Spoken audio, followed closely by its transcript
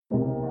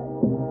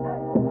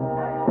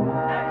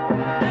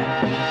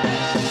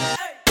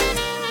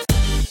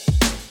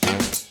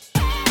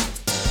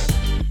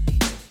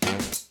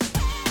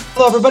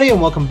Hello, everybody,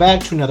 and welcome back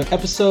to another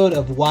episode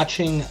of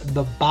Watching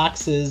the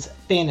Boxes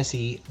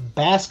Fantasy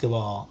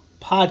Basketball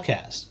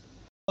Podcast,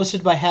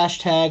 hosted by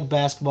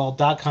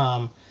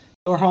 #basketball.com,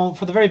 your home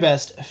for the very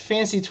best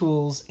fantasy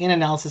tools and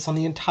analysis on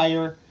the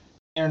entire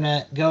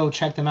internet. Go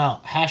check them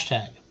out.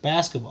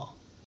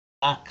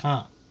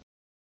 #basketball.com.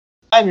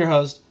 I'm your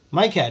host,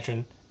 Mike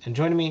Catron, and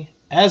joining me,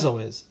 as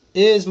always,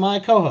 is my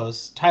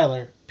co-host,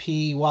 Tyler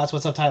P. Watts.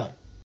 What's up, Tyler?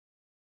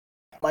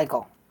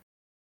 Michael,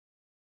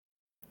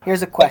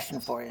 here's a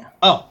question for you.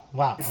 Oh,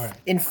 wow. All right.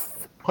 In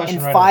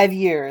Right 5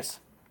 years,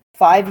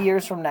 5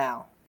 years from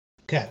now,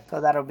 okay.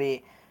 So that'll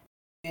be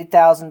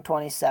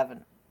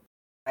 2027,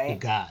 right?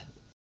 God.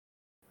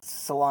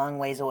 It's a long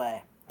ways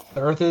away.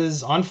 The Earth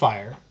is on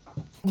fire.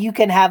 You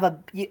can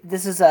have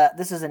this is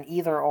an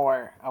either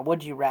or.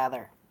 Would you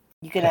rather?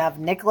 You can have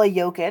Nikola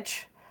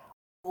Jokic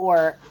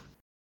or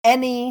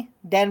any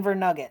Denver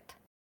Nugget.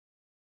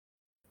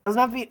 Doesn't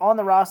have to be on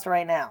the roster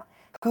right now.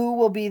 Who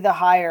will be the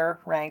higher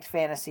ranked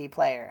fantasy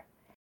player?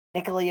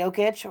 Nikola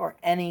Jokic or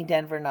any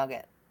Denver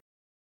Nugget?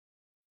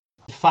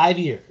 5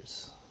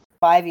 years.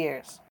 5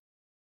 years.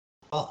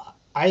 Well,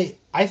 I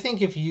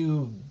think if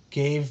you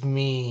gave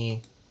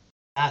me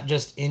not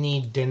just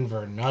any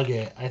Denver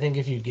Nugget, I think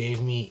if you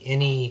gave me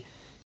any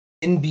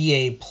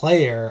NBA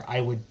player,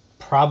 I would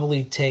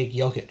probably take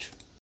Jokic.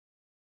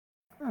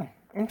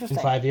 Interesting.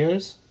 In 5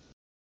 years?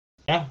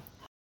 Yeah.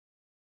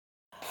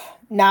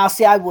 Now,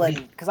 see, I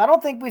wouldn't, because I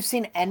don't think we've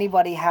seen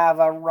anybody have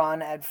a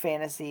run at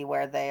fantasy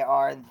where they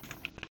are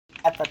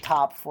at the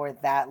top for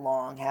that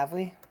long, have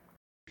we?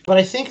 But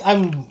I think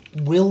I'm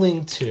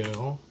willing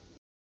to.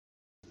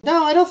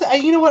 No, I don't.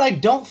 You know what? I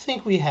don't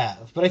think we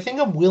have. But I think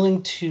I'm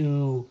willing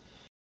to.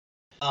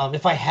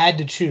 If I had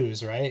to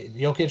choose, right,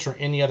 Jokic or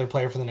any other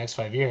player for the next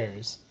 5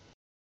 years,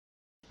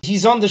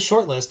 he's on the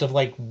short list of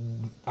I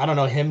don't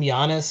know, him,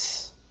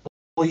 Giannis.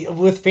 Well,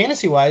 with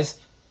fantasy wise,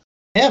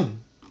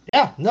 him.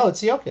 Yeah, no,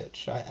 it's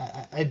Jokic.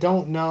 I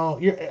don't know.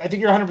 I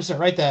think you're 100%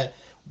 right that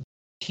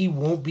he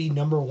won't be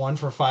number one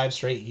for 5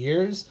 straight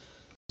years.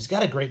 He's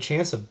got a great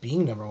chance of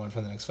being number one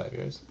for the next 5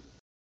 years.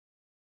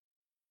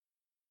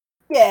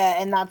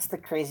 Yeah, and that's the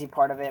crazy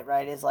part of it,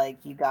 right? Is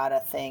you gotta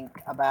think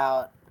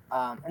about,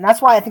 and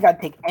that's why I think I'd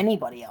take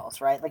anybody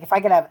else, right? Like if I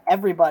could have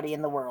everybody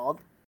in the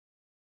world,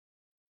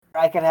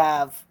 or I could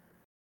have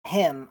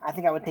him. I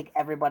think I would take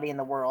everybody in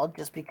the world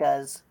just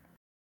because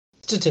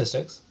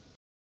statistics,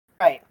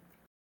 right?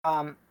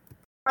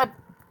 But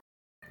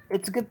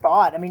it's a good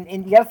thought. I mean,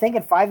 and you got to think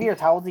in 5 years,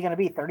 how old is he going to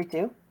be?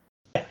 32?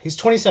 Yeah, he's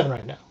 27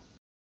 right now.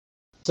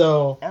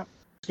 So yeah,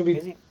 it's going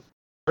to be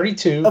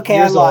 32 okay,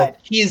 years I lied. old.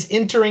 He is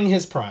entering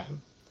his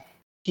prime.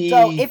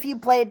 So if you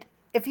played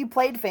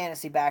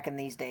fantasy back in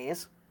these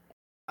days,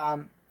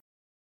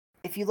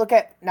 if you look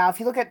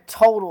at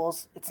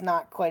totals, it's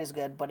not quite as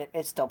good, but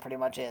it still pretty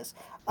much is.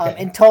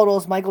 In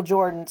totals, Michael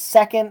Jordan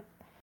second.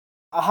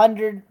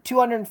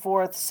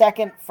 204th,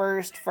 second,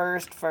 first.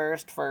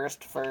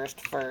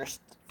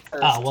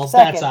 Oh, well,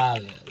 second, that's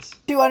obvious.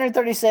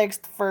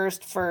 236th,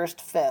 first,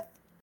 fifth.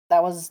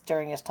 That was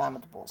during his time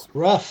at the Bulls.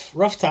 Rough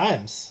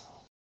times.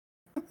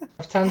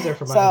 Rough times there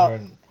for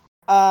Michael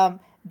Jordan.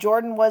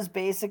 Jordan was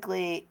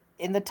basically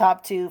in the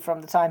top 2 from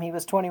the time he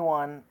was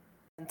 21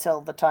 until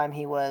the time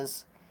he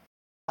was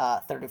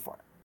 34.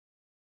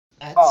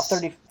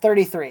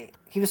 33.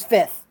 He was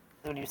 5th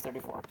when he was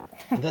 34.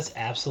 That's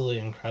absolutely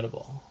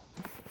incredible.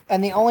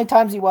 And the only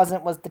times he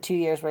wasn't was the 2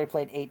 years where he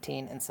played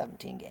 18 and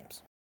 17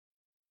 games.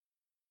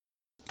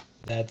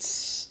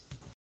 That's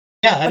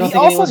I don't he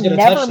think also never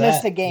never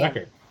missed a game.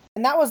 Record.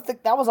 And that was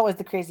always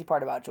the crazy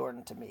part about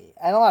Jordan to me.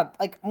 And a lot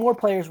of, more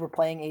players were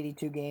playing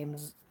 82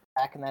 games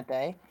back in that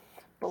day.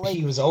 But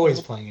he was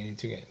always playing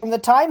 82 games. From the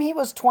time he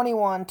was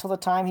 21 till the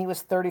time he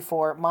was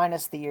 34,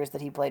 minus the years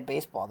that he played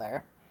baseball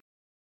there.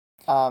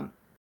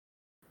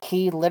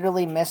 He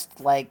literally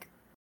missed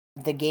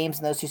the games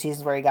in those 2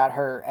 seasons where he got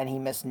hurt, and he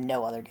missed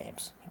no other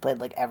games. He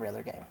played every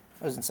other game.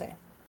 It was insane.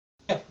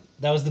 Yeah,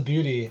 that was the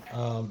beauty,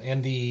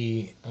 and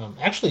the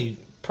actually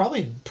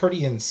probably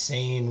pretty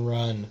insane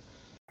run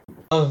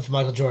of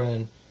Michael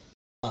Jordan.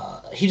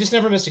 He just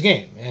never missed a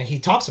game, and he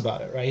talks about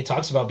it, right? He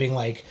talks about being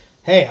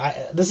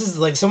hey, this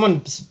is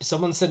someone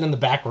sitting in the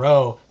back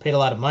row paid a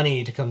lot of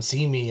money to come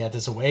see me at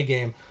this away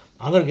game.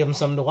 I'm going to give them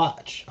something to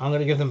watch. I'm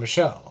going to give them a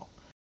show.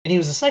 And he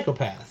was a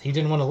psychopath. He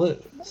didn't want to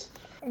lose.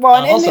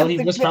 Well, also,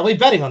 he was probably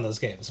betting on those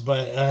games,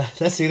 but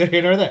that's neither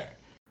here nor there.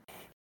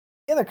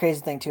 The other crazy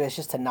thing, too, is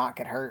just to not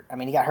get hurt. I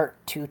mean, he got hurt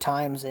 2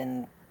 times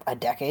in a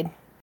decade.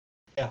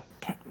 Yeah.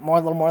 A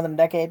little more than a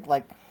decade.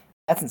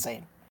 That's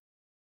insane.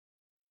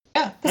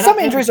 Yeah. Some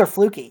injuries are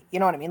fluky. You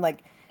know what I mean?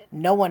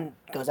 No one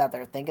goes out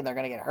there thinking they're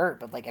going to get hurt,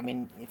 but,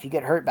 if you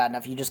get hurt bad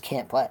enough, you just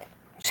can't play.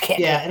 You just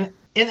can't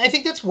and I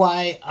think that's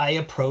why I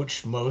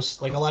approach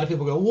most, a lot of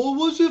people go, well,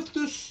 what if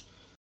this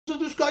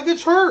guy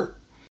gets hurt?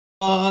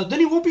 Then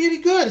he won't be any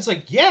good. It's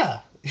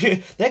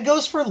that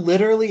goes for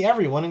literally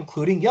everyone,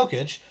 including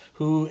Jokic,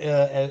 who,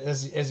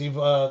 as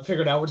you've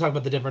figured out, we're talking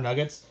about the Denver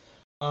Nuggets.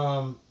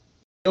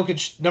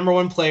 Jokic, number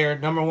 1 player,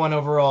 number 1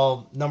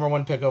 overall, number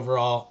 1 pick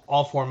overall,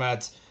 all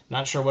formats.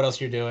 Not sure what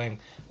else you're doing.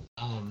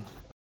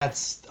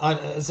 It's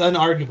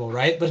unarguable,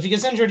 right? But if he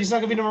gets injured, he's not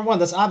going to be number one.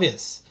 That's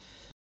obvious.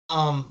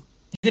 You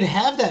could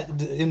have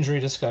that injury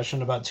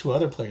discussion about two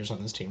other players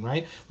on this team,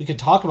 right? We could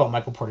talk about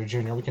Michael Porter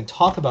Jr. We can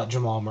talk about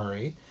Jamal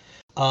Murray,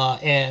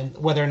 and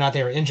whether or not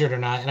they were injured or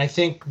not. And I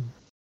think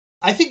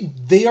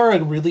they are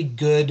a really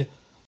good.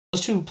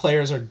 Those two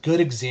players are good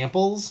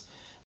examples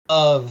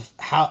of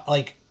how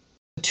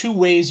the two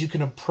ways you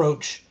can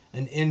approach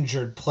an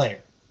injured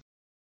player.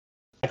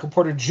 Michael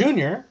Porter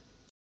Jr.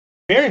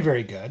 very,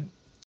 very good.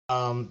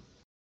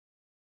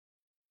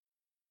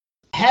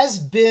 Has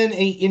been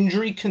a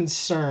injury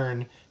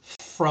concern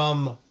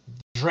from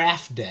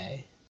draft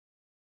day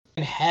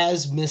and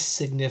has missed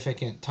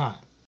significant time.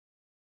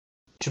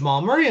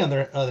 Jamal Murray, on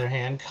the other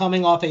hand,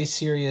 coming off a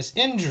serious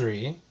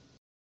injury,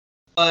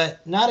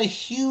 but not a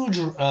huge,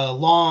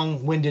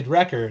 long-winded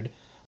record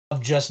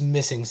of just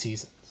missing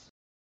seasons.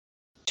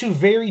 Two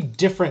very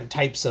different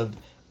types of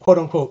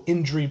quote-unquote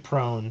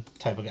injury-prone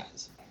type of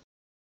guys.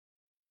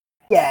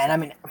 Yeah, and I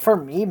mean, for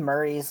me,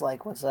 Murray's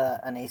was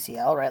an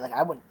ACL, right? Like,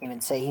 I wouldn't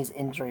even say he's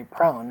injury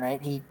prone, right?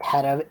 He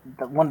had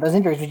one of those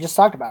injuries we just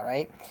talked about,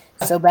 right?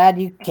 So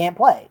bad you can't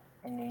play,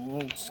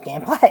 and you just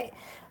can't play.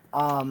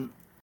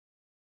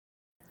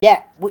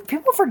 Yeah,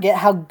 people forget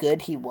how good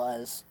he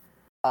was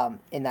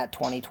in that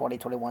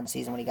 2020-21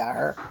 season when he got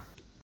hurt.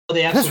 Well,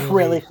 they absolutely was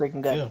really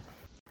freaking good.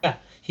 Yeah,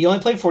 he only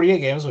played 48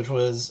 games, which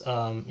was,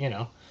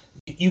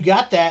 you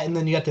got that, and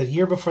then you got the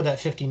year before that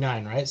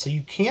 59, right? So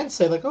you can't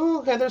say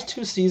okay, there's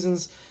 2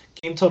 seasons.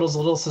 Game total's a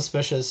little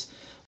suspicious,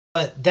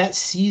 but that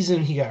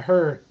season he got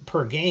hurt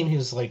per game, he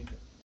was in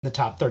the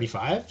top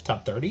 35,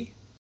 top 30.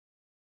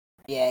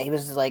 Yeah, he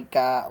was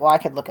well, I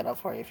could look it up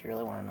for you if you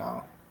really want to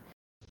know.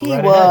 He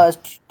Right was.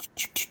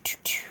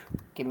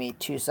 Give me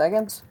 2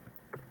 seconds.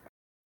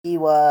 He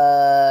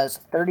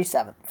was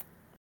 37th.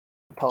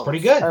 Totals. Pretty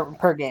good. Or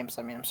per games.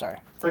 I mean, I'm sorry.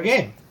 Per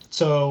game.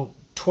 So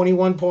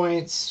 21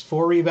 points,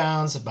 4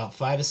 rebounds, about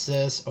 5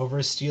 assists, over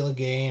a steal a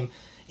game,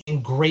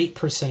 in great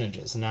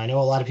percentages. And I know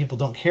a lot of people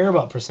don't care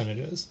about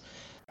percentages,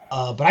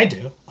 but I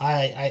do.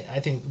 I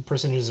think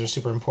percentages are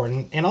super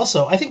important. And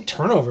also, I think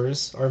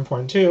turnovers are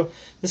important too.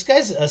 This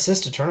guy's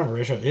assist to turnover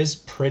ratio is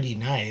pretty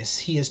nice.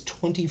 He is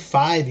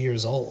 25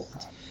 years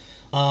old.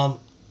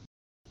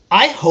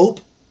 I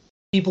hope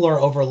people are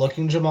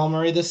overlooking Jamal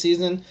Murray this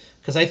season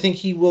because I think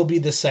he will be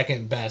the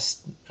second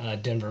best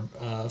Denver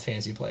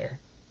fantasy player.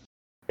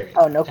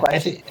 Oh, no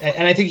question.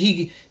 I think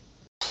he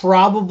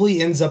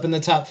probably ends up in the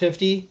top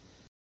 50.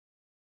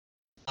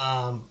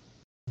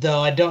 Though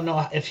I don't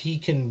know if he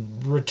can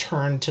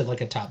return to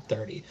a top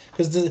 30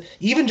 because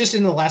even just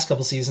in the last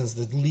couple seasons,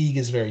 the league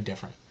is very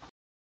different.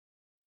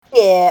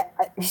 Yeah,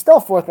 he's still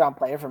a 4th-round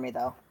player for me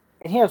though,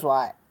 and here's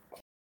why.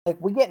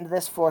 We get into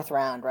this 4th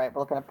round, right?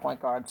 We're looking at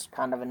point guards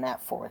kind of in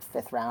that 4th,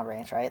 5th round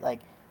range, right? Would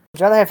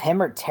you rather have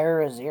him or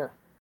Terry Rozier?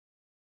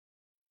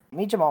 Give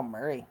me Jamal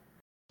Murray.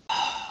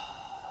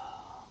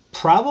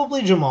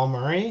 Probably Jamal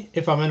Murray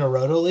if I'm in a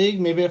roto league.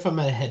 Maybe if I'm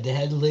in a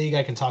head-to-head league,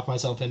 I can talk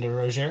myself into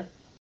Rozier,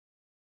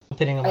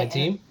 depending on my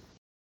team.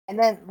 And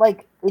then,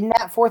 in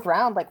that 4th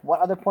round, what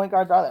other point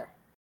guards are there?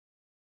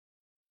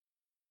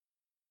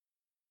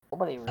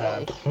 Nobody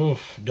really.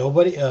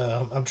 Nobody.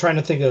 I'm trying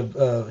to think of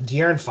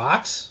De'Aaron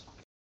Fox.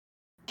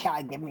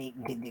 God, give me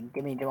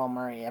Jamal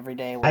Murray every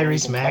day.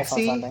 Tyrese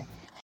Maxey.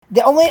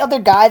 The only other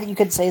guy that you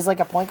could say is a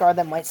point guard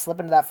that might slip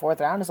into that 4th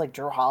round is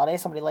Jrue Holiday,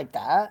 somebody like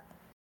that.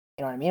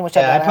 You know what I mean?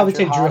 I'd probably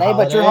take Jrue Holiday.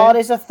 But Jrue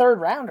Holiday's a 3rd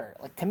rounder.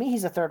 To me,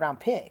 he's a 3rd round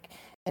pick.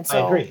 And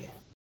so I agree.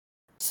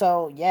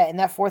 So yeah, in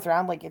that 4th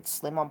round, it's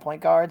slim on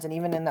point guards, and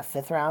even in the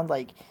 5th round,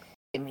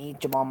 give me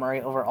Jamal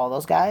Murray over all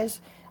those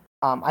guys.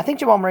 I think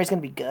Jamal Murray's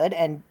gonna be good,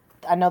 and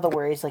I know the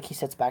worries he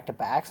sits back to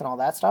backs and all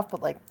that stuff,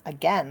 but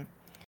again,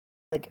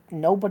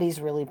 nobody's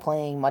really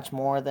playing much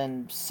more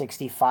than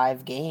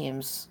 65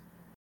 games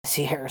this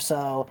year.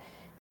 So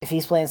if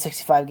he's playing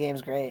 65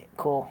 games, great,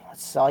 cool.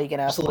 That's all you can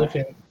ask for.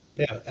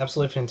 Yeah,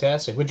 absolutely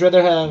fantastic. Would you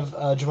rather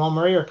have Jamal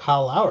Murray or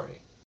Kyle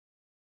Lowry?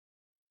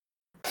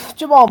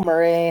 Jamal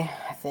Murray,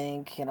 I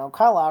think.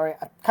 Kyle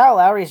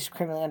Lowry is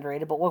criminally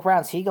underrated, but what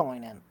round's he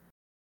going in?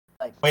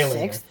 Way 6th?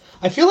 Later.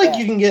 I feel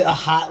you can get a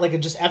hot,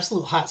 just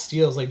absolute hot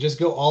steals. Just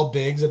go all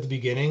bigs at the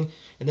beginning,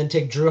 and then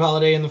take Jrue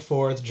Holiday in the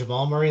 4th,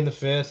 Jamal Murray in the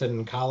 5th,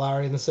 and Kyle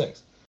Lowry in the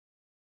 6th.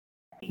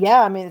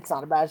 Yeah, I mean, it's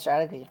not a bad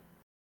strategy.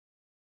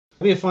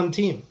 It'd be a fun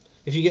team.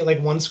 If you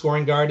get, one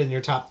scoring guard in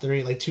your top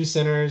 3, 2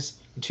 centers,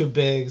 2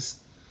 bigs,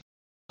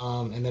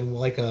 and then,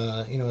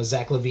 a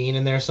Zach LaVine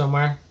in there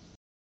somewhere.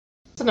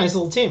 It's a nice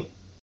little team.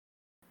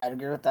 I'd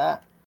agree with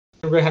that.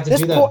 We're gonna have to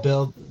do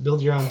that.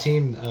 Build your own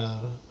team.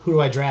 Who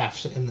do I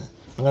draft? And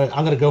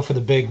I'm gonna go for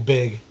the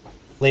big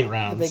late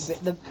rounds.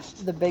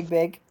 The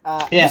big.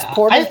 Yeah.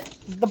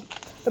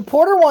 The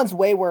Porter one's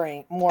way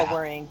more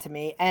worrying to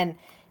me. And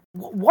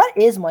what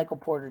is Michael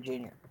Porter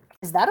Jr.?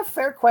 Is that a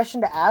fair question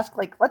to ask?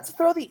 Let's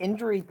throw the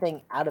injury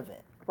thing out of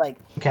it.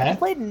 He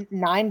played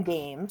 9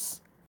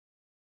 games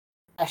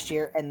last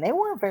year, and they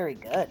weren't very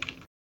good.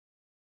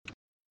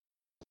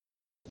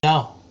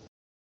 No.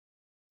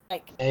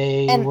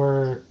 They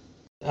were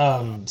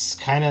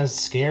kind of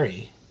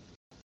scary.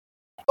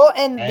 Oh,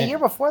 and the Right? year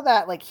before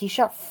that, like he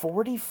shot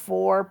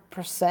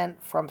 44%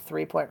 from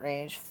 3-point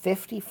range,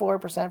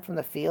 54% from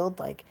the field.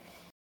 Like,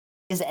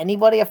 is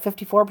anybody a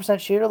 54%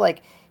 shooter?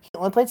 Like, he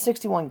only played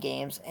 61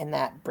 games in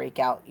that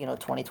breakout,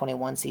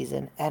 2021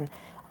 season, and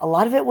a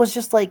lot of it was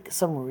just like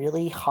some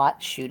really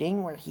hot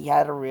shooting where he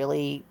had a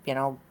really,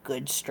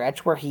 good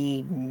stretch where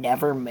he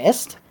never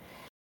missed.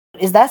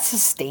 Is that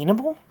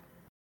sustainable?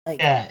 Like,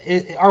 Yeah.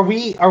 Are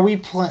we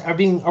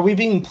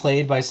being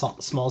played by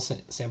small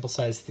sample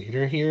size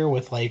theater here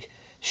with like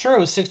sure it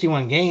was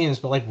 61 games,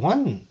 but like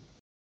one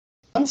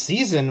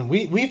season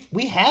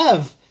we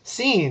have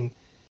seen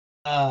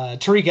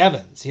Tariq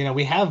Evans.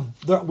 We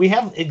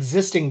have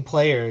existing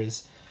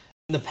players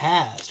in the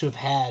past who have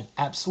had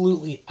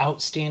absolutely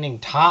outstanding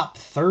top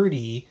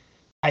 30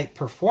 type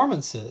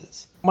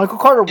performances. Michael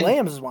Carter And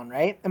Williams is one,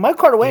 right? And Michael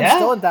Carter Williams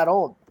still yeah, isn't that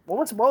old. What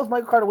was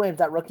Michael Carter Williams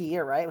that rookie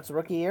year, right? It was a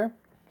rookie year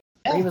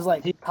where he yeah, was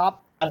like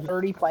top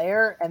 30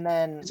 player, and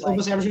then he's like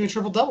almost averaging a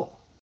triple double.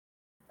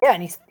 yeah,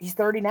 and he's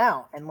 30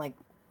 now, and like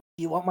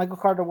you want Michael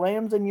Carter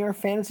Williams in your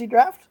fantasy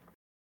draft,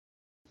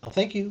 Well,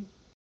 thank you.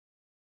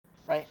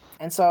 right?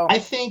 And so I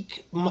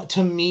think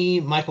to me,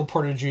 Michael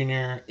Porter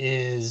Jr.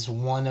 is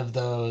one of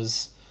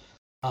those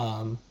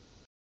um,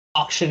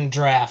 auction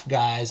draft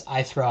guys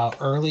I throw out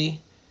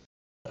early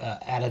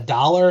at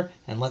 $1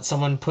 and let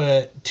someone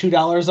put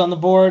 $2 on the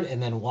board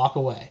and then walk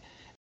away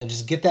and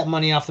just get that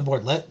money off the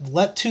board. Let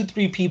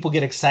 2-3 people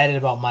get excited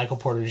about Michael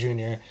Porter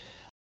Jr.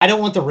 I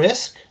don't want the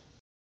risk.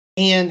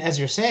 And as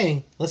you're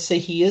saying, let's say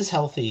he is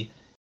healthy.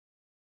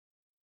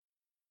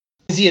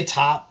 Is he a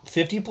top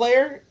 50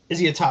 player? Is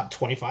he a top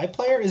 25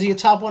 player? Is he a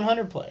top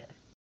 100 player?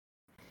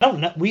 I don't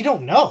know. We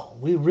don't know.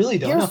 We really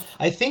don't know.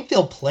 I think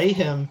they'll play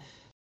him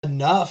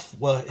enough.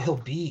 Well, he'll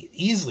be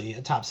easily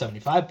a top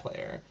 75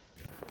 player.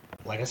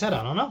 Like I said,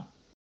 I don't know.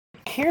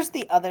 here's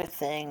the other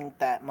thing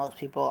that most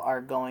people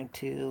are going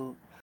to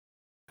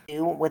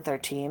do with their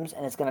teams,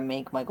 and it's going to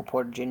make Michael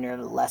Porter Jr.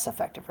 less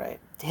effective, right?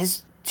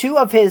 Two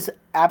of his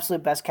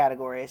absolute best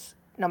categories,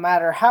 no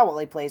matter how well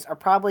he plays, are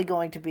probably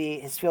going to be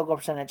his field goal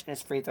percentage and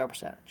his free throw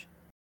percentage.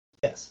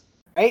 Yes.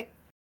 Right?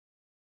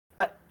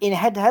 But in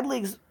head-to-head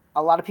leagues,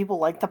 a lot of people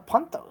like to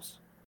punt those.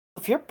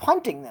 If you're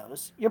punting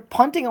those, you're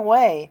punting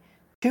away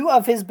two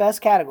of his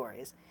best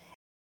categories.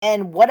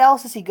 And what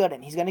else is he good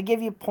in? He's going to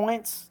give you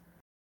points,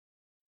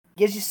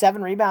 gives you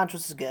 7 rebounds,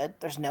 which is good.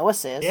 There's no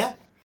assists. Yeah.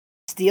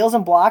 Steals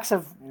and blocks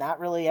have not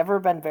really ever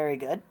been very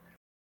good.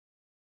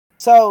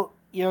 So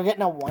you're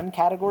getting a one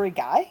category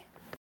guy?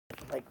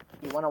 Like,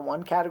 you want a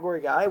one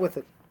category guy with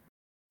a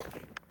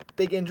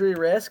big injury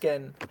risk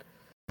and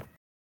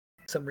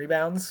some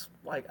rebounds?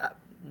 Like,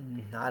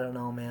 I don't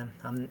know, man.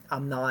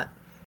 I'm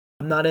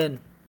not in.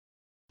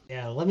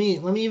 Yeah, let me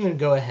even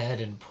go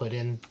ahead and put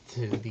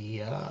into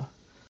the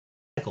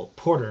Michael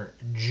Porter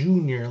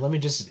Jr. Let me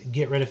just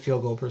get rid of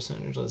field goal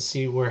percentage. Let's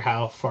see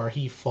how far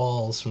he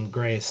falls from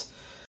grace.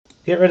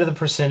 Get rid of the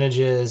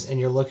percentages, and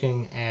you're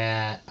looking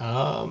at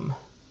a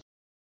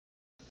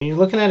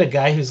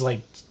guy who's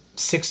like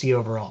 60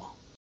 overall.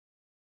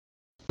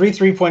 3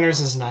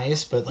 3-pointers is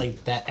nice, but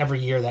like that every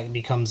year that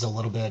becomes a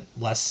little bit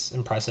less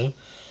impressive.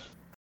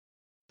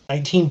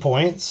 19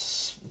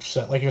 points,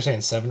 so like you're saying,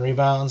 7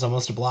 rebounds,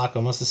 almost a block,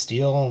 almost a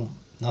steal,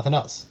 nothing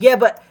else. Yeah,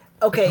 but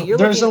okay,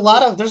 there's a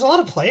lot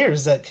of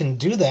players that can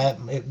do that,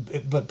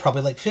 but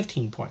probably like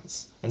 15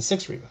 points and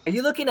 6 rebounds. Are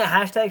you looking at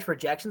hashtags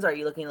projections, or are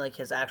you looking at like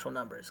his actual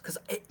numbers? Because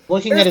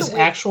looking at his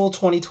actual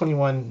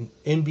 2021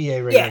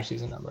 NBA regular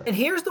season number. And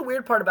here's the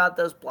weird part about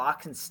those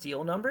blocks and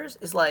steal numbers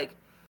is like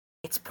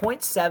it's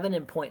 0.7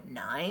 and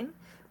 0.9,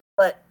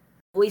 but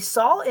we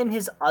saw in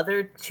his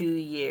other 2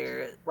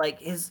 years, like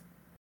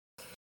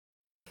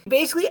he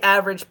basically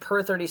averaged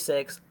per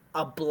 36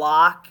 a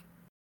block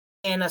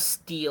and a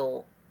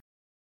steal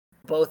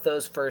both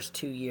those first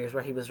 2 years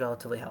where he was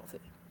relatively healthy.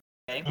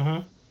 Okay.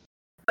 Mm-hmm.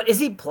 But is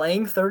he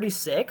playing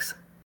 36?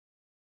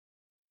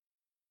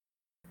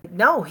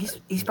 No,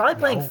 he's probably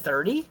playing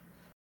 30.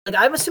 Like,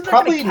 I'm assuming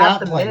they're going to cap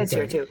the minutes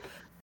 30. Here too,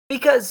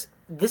 because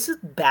this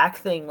back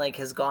thing like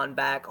has gone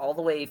back all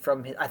the way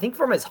from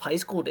from his high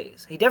school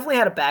days. He definitely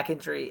had a back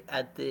injury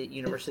at the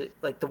university,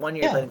 like the 1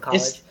 year he played in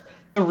college. It's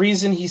the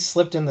reason he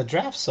slipped in the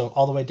draft so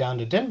all the way down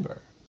to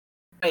Denver.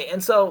 Right,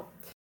 and so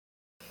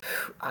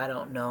I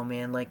don't know,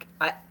 man. Like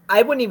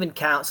I wouldn't even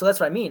count. So that's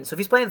what I mean. So if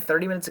he's playing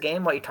 30 minutes a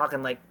game, while you're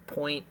talking like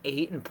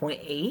 0.8 and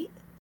 0.8,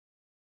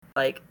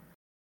 like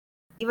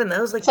even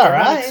those like they're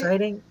not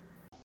exciting.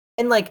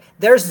 And like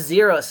there's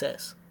 0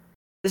 assists.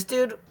 This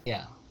dude,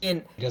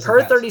 in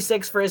per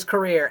 36 for his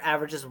career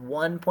averages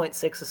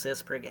 1.6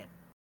 assists per game.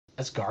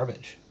 That's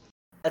garbage.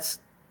 That's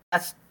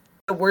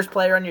the worst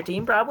player on your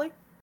team, probably.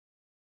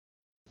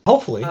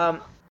 Hopefully.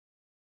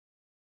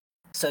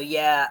 So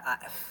yeah.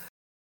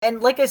 And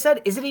like I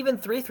said, is it even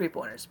 3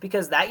 3-pointers?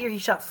 Because that year he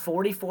shot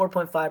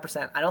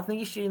 44.5%. I don't think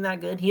he's shooting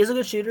that good. He is a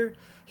good shooter.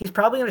 He's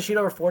probably going to shoot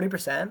over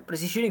 40%, but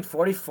is he shooting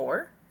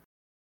 44?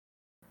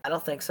 I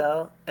don't think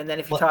so. And then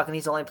if you're talking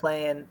he's only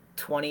playing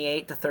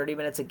 28 to 30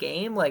 minutes a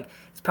game, like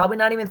it's probably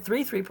not even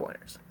 3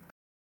 3-pointers.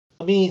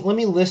 Let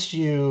me list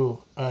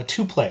you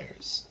 2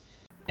 players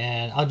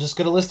And I'm just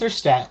going to list their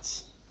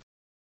stats.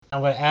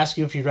 I'm going to ask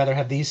you if you'd rather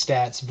have these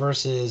stats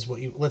versus what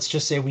you. Let's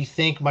just say we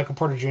think Michael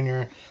Porter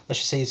Jr. Let's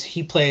just say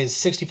he plays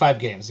 65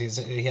 games.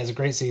 He has a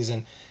great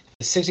season.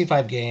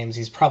 65 games.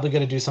 He's probably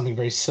going to do something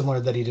very similar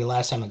that he did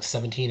last time, like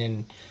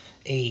 17-8,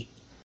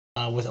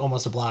 with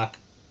almost a block,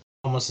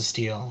 almost a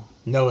steal,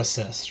 no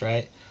assists.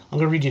 Right. I'm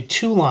going to read you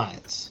 2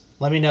 lines.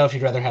 Let me know if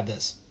you'd rather have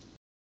this.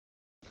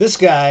 This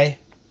guy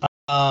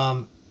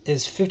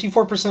is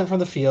 54% from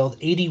the field,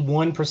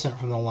 81%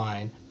 from the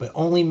line, but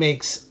only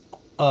makes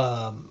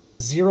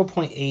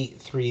 0.8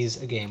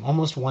 threes a game,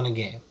 almost 1 a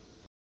game.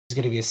 He's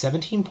going to be a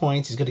 17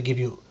 points. He's going to give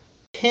you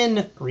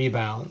 10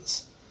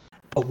 rebounds,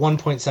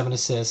 1.7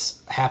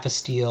 assists, half a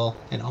steal,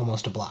 and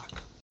almost a block.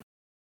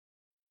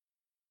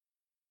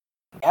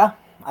 Yeah,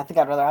 I think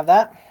I'd rather have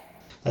that.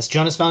 That's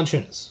Jonas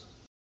Valanciunas.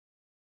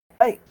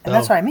 Right, and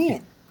that's what I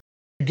mean.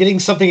 You're getting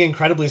something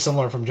incredibly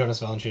similar from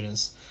Jonas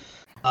Valanciunas.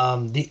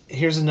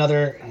 Here's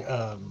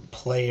another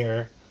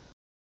player.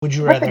 Would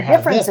you rather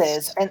have this? The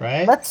difference is, and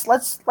right?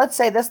 Let's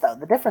say this though.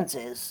 The difference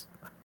is,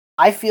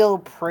 I feel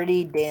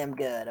pretty damn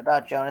good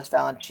about Jonas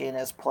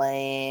Valanciunas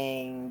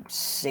playing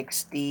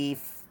 60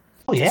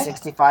 to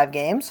 65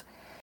 games.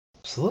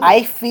 Absolutely.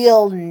 I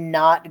feel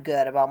not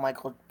good about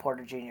Michael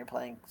Porter Jr.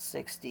 playing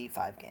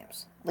 65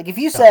 games. Like if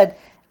you said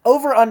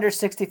over under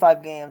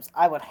 65 games,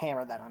 I would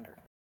hammer that under.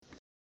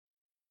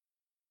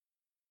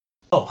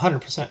 Oh,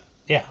 100%.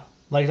 Yeah.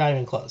 Like, not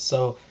even close.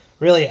 So,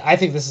 really, I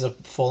think this is a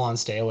full-on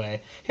stay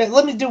away. Here,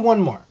 let me do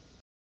one more.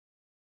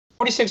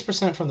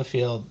 46% from the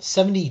field,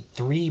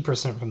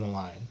 73% from the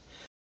line.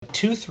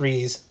 2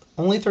 threes,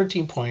 only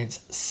 13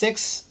 points,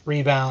 6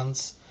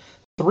 rebounds,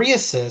 3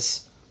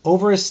 assists,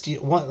 over a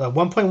steal,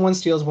 1.1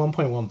 steals,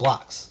 1.1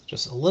 blocks.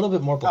 Just a little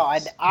bit more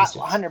blocks. Oh, I'd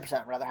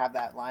 100% rather have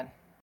that line.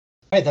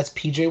 Right, that's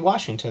PJ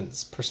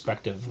Washington's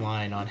perspective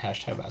line on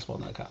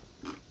 #basketball.com.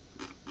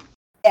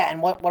 Yeah,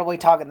 and what are we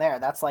talking there?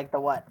 That's like the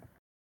what?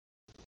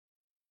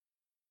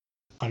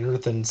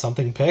 100th and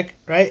something pick,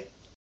 right?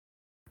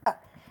 Yeah,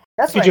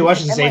 that's PJ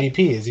Washington's ADP.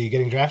 Is he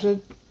getting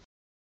drafted?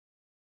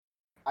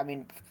 I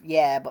mean,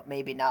 yeah, but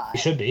maybe not. He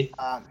should be.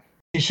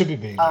 He should be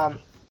being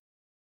drafted.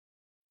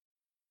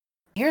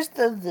 Here's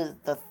the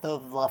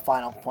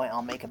final point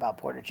I'll make about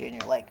Porter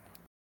Jr. Like,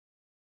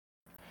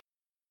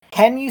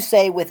 can you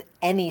say with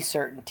any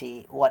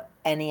certainty what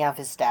any of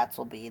his stats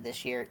will be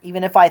this year,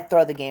 even if I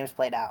throw the games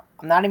played out?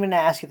 I'm not even going to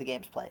ask you the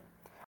games played.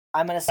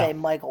 I'm going to say,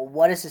 Michael,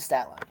 what is his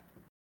stat line?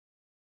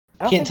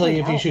 I can't tell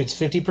you if he shoots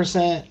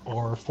 50%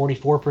 or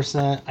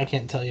 44%. I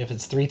can't tell you if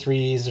it's 3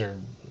 threes or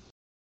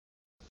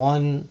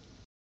 1.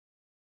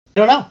 I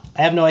don't know.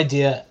 I have no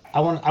idea.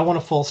 I want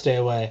a full stay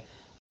away.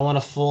 I want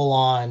a full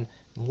on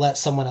let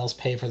someone else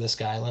pay for this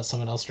guy. Let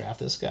someone else draft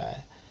this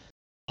guy.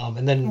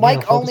 And then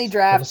Mike only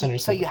drafts,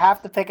 so you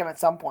have to pick him at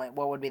some point.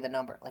 What would be the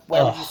number? Like,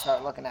 where would you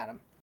start looking at him?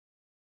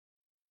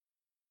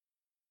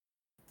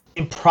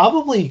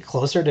 Probably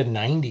closer to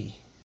 90.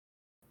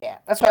 Yeah,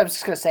 that's what I was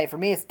just going to say. For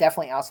me, it's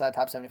definitely outside the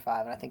top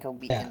 75, and I think he'll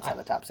be inside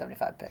the top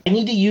 75 pick. I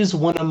need to use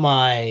one of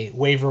my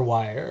waiver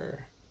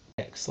wire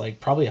picks, like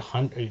probably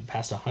 100,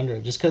 past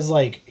 100, just because,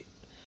 like,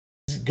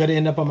 he's going to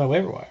end up on my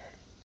waiver wire.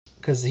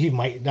 Because he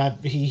might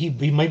not,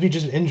 he might be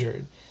just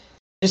injured.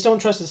 I just don't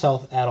trust his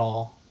health at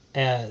all.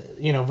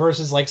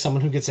 Versus like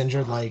someone who gets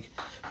injured, like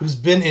who's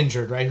been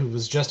injured, right? Who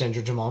was just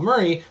injured, Jamal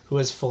Murray, who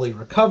has fully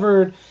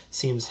recovered,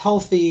 seems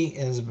healthy,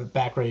 and is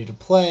back ready to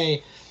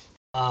play.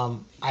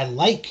 I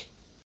like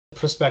the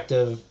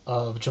perspective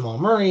of Jamal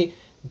Murray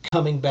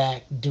coming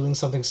back, doing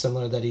something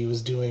similar that he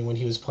was doing when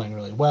he was playing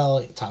really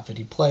well, top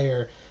 50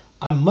 player.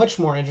 I'm much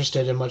more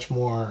interested and much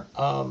more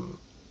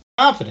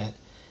confident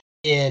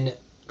in.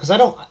 Because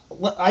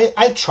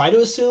I try to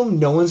assume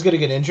no one's going to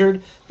get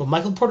injured, but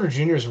Michael Porter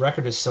Jr.'s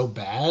record is so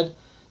bad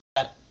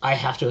that I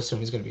have to assume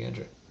he's going to be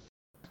injured.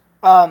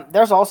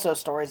 There's also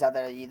stories out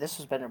there. This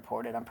has been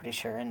reported, I'm pretty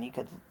sure, and you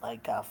could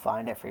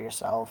find it for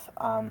yourself.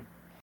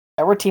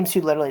 There were teams who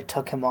literally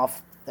took him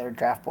off their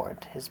draft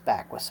board. His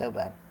back was so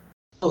bad.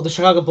 Oh, the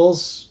Chicago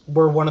Bulls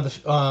were one of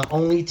the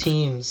only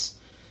teams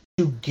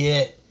to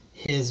get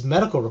his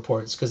medical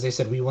reports because they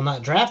said we will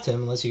not draft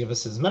him unless you give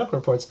us his medical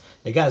reports.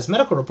 They got his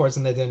medical reports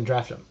and they didn't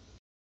draft him.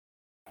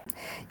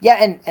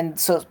 Yeah, and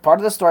so part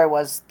of the story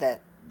was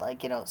that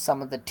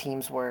some of the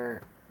teams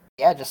were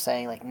just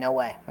saying no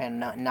way,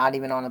 man, not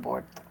even on the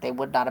board. They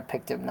would not have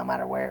picked him no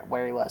matter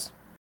where he was.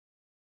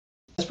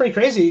 That's pretty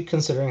crazy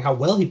considering how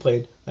well he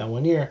played that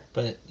 1 year.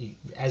 But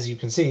as you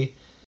can see,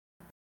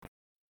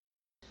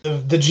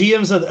 the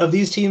GMs of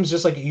these teams,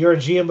 just like you're a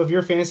GM of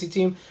your fantasy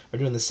team, are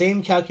doing the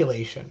same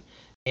calculation.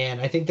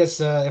 And I think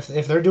that's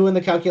if they're doing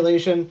the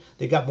calculation,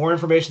 they got more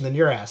information than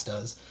your ass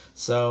does.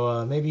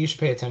 So maybe you should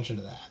pay attention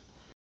to that.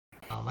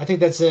 I think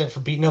that's it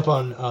for beating up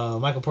on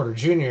Michael Porter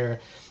Jr.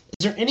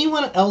 Is there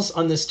anyone else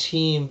on this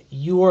team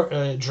you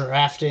are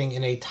drafting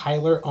in a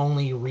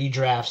Tyler-only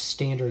redraft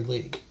standard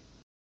league?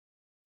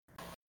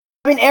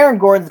 I mean, Aaron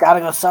Gordon's got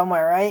to go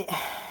somewhere, right?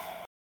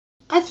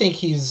 I think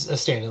he's a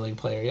standard league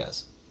player,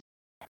 yes.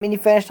 I mean, he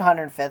finished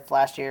 105th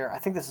last year. I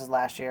think this is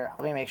last year.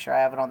 Let me make sure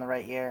I have it on the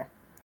right year.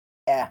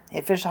 Yeah,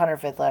 he finished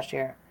 105th last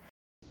year.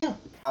 Yeah.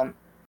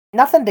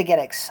 Nothing to get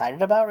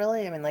excited about,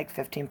 really. I mean, like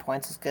 15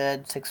 points is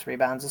good, 6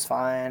 rebounds is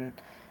fine.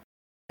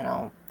 You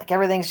know, like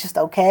everything's just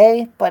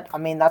okay. But I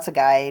mean, that's a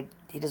guy.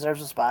 He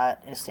deserves a spot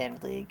in a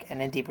standard league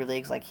and in deeper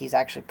leagues. Like he's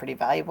actually pretty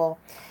valuable.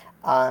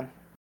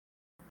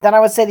 Then I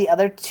would say the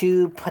other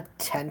two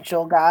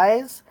potential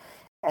guys,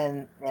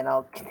 and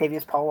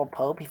Kentavious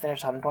Caldwell-Pope. He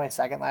finished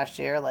 122nd last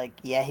year. Like,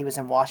 yeah, he was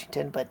in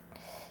Washington, but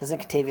doesn't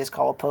Kentavious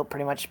Caldwell-Pope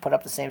pretty much put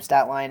up the same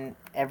stat line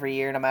every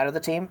year, no matter the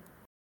team?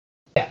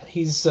 Yeah,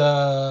 he's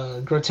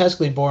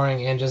grotesquely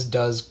boring and just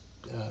does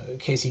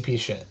KCP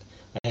shit.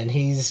 And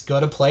he's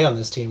going to play on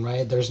this team,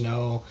 right? There's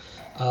no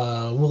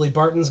Willie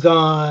Barton's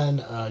gone,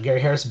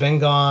 Gary Harris been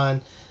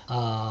gone.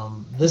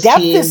 This Depth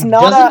team is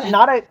doesn't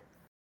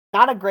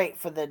not a great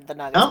for the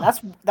Nuggets. no.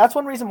 And that's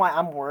one reason why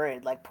I'm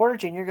worried. Like Porter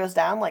Jr. goes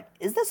down. Like,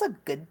 is this a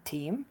good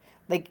team?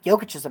 Like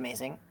Jokic is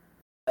amazing,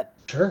 but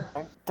Sure.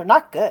 they're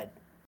not good.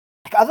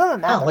 Like other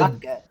than that, No, they're like-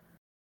 not good.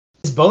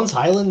 Is Bones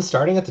Highland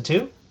starting at the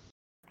 2?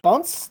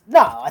 Bones?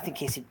 No, I think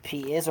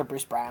KCP is or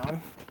Bruce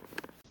Brown.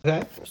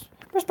 Okay.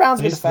 Bruce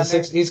Brown's a good He's the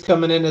defender. he's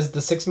coming in as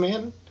the 6th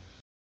man.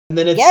 And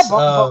then it's Yeah,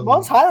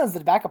 Bones Highland's the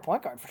backup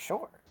point guard for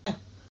sure.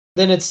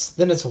 then it's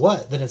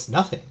what? Then it's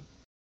nothing.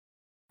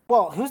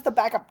 Well, who's the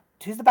backup?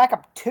 Who's the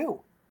backup two?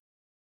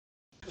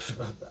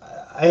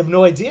 I have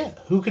no idea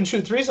who can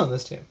shoot threes on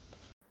this team.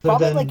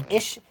 Probably Then like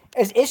Ish.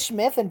 Is Ish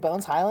Smith and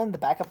Bones Highland the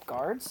backup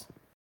guards?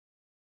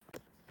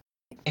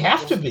 they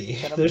have to be.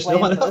 Gonna There's play no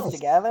one both else.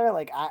 together.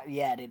 Like,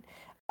 yeah, dude.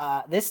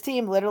 This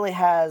team literally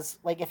has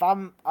like, if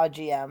I'm a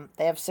GM,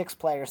 they have 6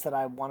 players that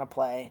I want to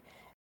play,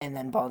 and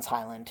then Bones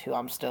Highland, who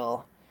I'm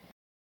still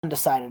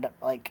undecided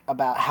like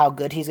about how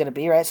good he's going to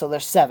be. Right, so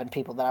there's 7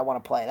 people that I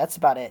want to play. That's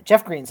about it.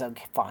 Jeff Green's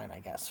okay, fine, I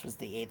guess, was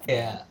the 8th. Yeah.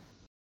 Man.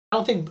 I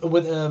don't think,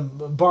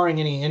 with barring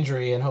any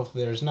injury, and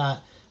hopefully there's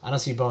not, I don't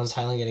see Bones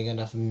Highland getting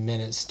enough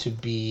minutes to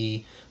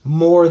be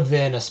more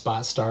than a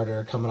spot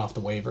starter coming off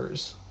the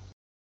waivers.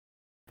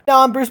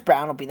 No, and Bruce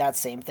Brown will be that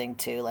same thing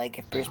too. Like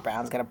if Bruce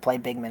Brown's gonna play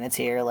big minutes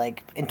here,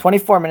 like in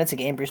 24 minutes a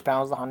game, Bruce Brown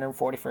was the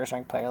 141st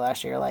ranked player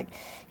last year. Like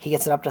he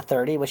gets it up to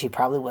 30, which he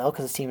probably will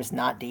because his team is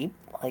not deep.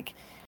 Like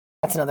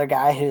that's another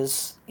guy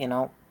who's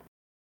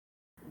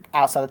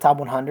outside the top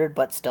 100,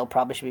 but still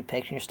probably should be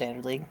picked in your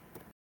standard league.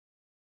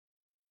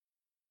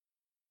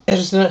 Yeah,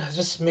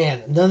 just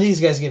man, none of these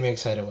guys get me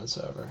excited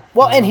whatsoever.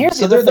 Well, and here's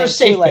the other they're thing,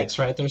 safe too, like- picks,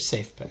 right? They're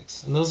safe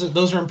picks, and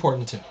those are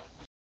important too.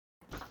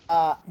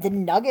 The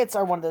Nuggets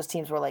are one of those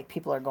teams where like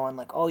people are going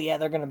like, oh yeah,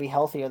 they're gonna be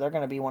healthy or they're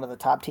gonna be one of the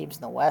top teams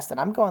in the West, and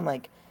I'm going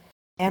like,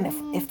 and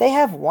if they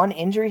have one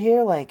injury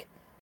here, like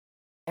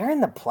they're in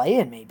the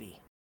play-in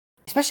maybe,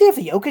 especially if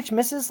Jokic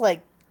misses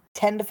like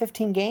 10 to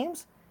 15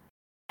 games.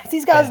 If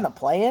these guys in the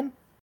play-in,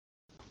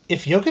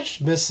 If Jokic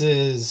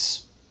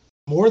misses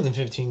more than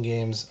 15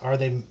 games, are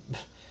they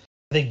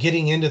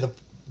getting into the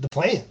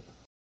play-in?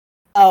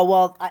 oh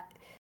well,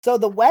 so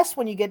the West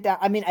when you get down,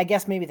 I mean, I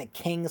guess maybe the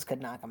Kings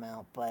could knock them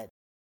out, but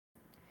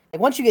like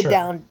once you get Sure.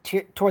 down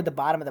toward the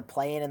bottom of the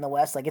play-in in the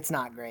West, like it's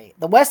not great.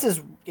 The West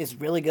is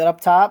really good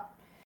up top,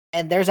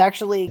 and there's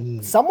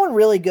actually someone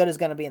really good is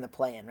going to be in the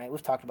play-in, right?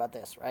 We've talked about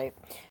this, right?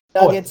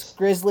 Nuggets, Always.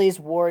 Grizzlies,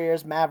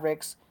 Warriors,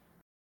 Mavericks,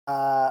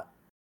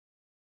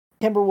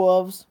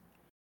 Timberwolves,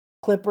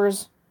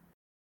 Clippers,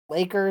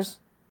 Lakers,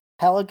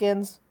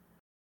 Pelicans.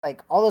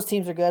 Like all those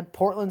teams are good.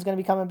 Portland's going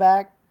to be coming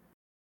back.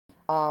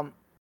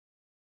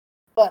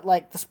 But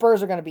like the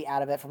Spurs are going to be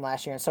out of it from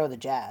last year, and so are the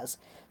Jazz.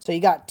 So you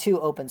got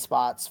 2 open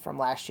spots from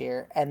last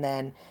year, and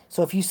then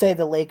so if you say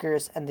the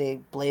Lakers and the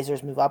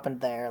Blazers move up in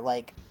there,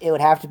 like it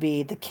would have to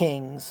be the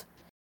Kings,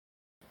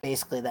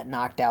 basically that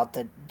knocked out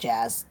the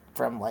Jazz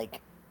from like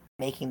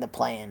making the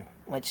play-in,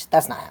 which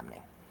that's not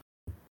happening.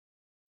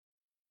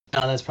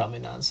 No, that's probably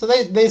not. So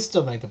they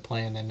still make the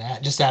play-in,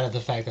 and just out of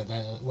the fact that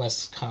the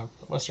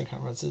Western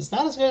Conference is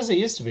not as good as it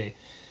used to be.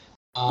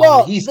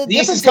 Well, the East the is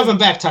difference coming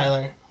back,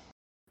 Tyler.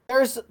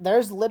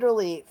 There's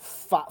literally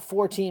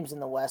 4 teams in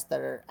the West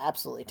that are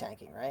absolutely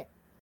tanking, right?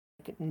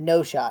 Like,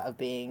 no shot of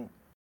being.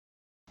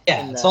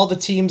 Yeah, it's all the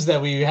teams that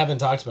we haven't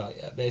talked about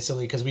yet,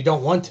 basically, because we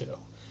don't want to.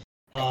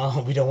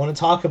 We don't want to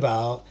talk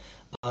about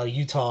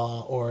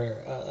Utah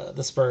or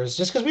the Spurs,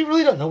 just because we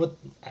really don't know what.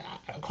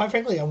 Quite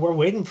frankly, we're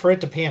waiting for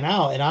it to pan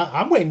out, and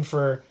I'm waiting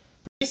for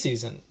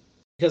preseason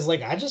because,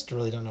 like, I just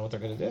really don't know what they're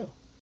going to do.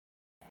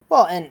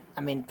 Well, and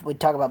I mean, we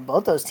talk about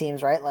both those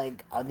teams, right?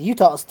 Like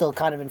Utah is still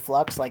kind of in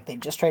flux. Like they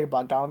just traded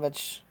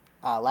Bogdanovich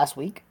last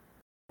week,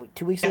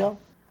 2 weeks ago.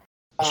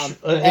 And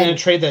a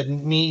trade that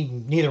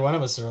neither one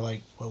of us are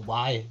like, well,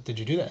 why did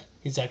you do that?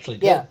 He's actually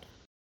good. Yeah.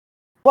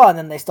 Well, and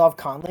then they still have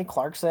Conley,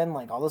 Clarkson,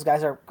 like all those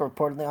guys are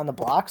reportedly on the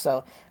block.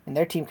 So, and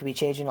their team could be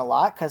changing a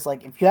lot because,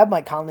 like, if you have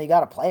Mike Conley, you got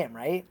to play him,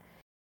 right?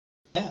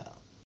 Yeah.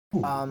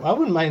 I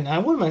wouldn't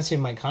mind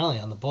seeing Mike Conley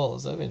on the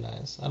Bulls. That'd be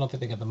nice. I don't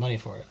think they got the money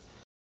for it.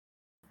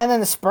 And then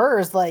the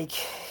Spurs, like,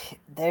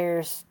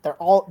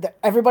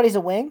 everybody's a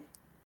wing.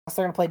 Unless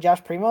they're gonna play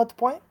Josh Primo at the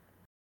point.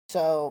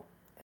 So,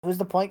 who's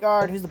the point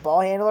guard? Who's the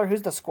ball handler?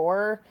 Who's the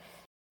scorer?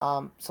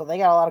 So they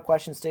got a lot of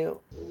questions too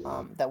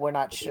that we're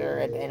not sure,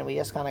 and we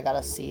just kind of got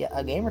to see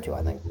a game or two.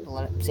 I think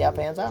see how it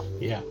pans out.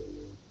 Yeah,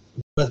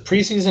 but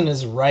preseason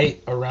is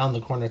right around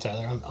the corner,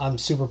 Tyler. I'm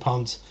super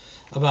pumped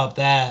about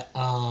that.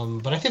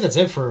 But I think that's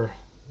it for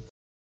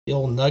the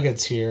old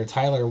Nuggets here.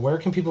 Tyler, where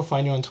can people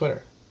find you on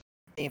Twitter?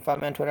 You can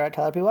find me on Twitter at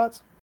Tyler P.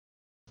 Watts.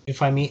 You can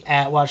find me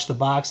at Watch the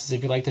Boxes.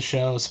 If you like the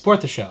show,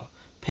 support the show.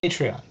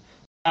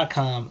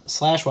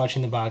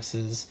 Patreon.com/watching the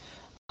boxes.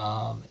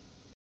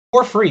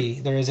 For free,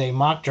 there is a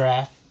mock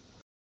draft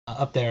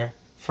up there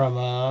from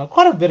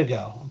quite a bit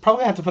ago.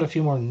 Probably have to put a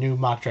few more new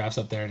mock drafts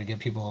up there to get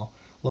people a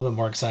little bit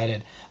more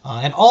excited.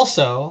 And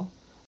also,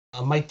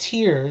 my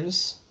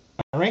tiers,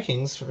 my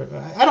rankings,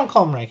 I don't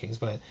call them rankings,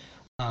 but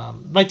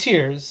my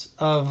tiers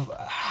of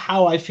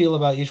how I feel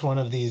about each one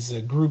of these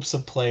groups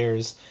of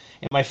players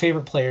and my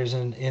favorite players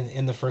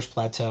in the first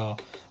plateau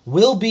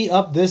will be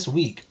up this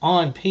week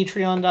on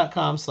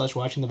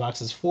patreon.com/watching the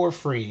boxes for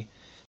free.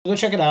 So go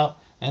check it out.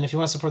 And if you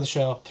want to support the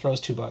show, throw us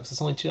 $2. It's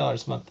only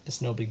 $2 a month.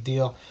 It's no big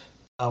deal.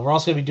 We're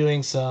also going to be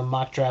doing some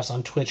mock drafts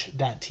on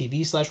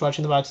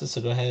twitch.tv/watching the boxes.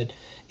 So go ahead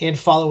and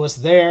follow us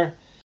there.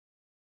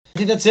 I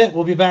think that's it.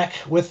 We'll be back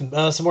with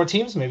some more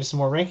teams, maybe some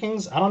more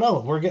rankings. I don't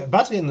know. We're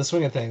about to get in the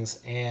swing of things.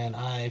 And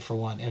I, for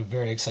one, am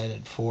very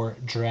excited for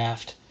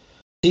draft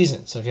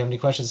season. So if you have any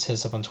questions, hit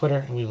us up on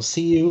Twitter. And we will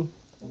see you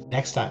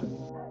next time.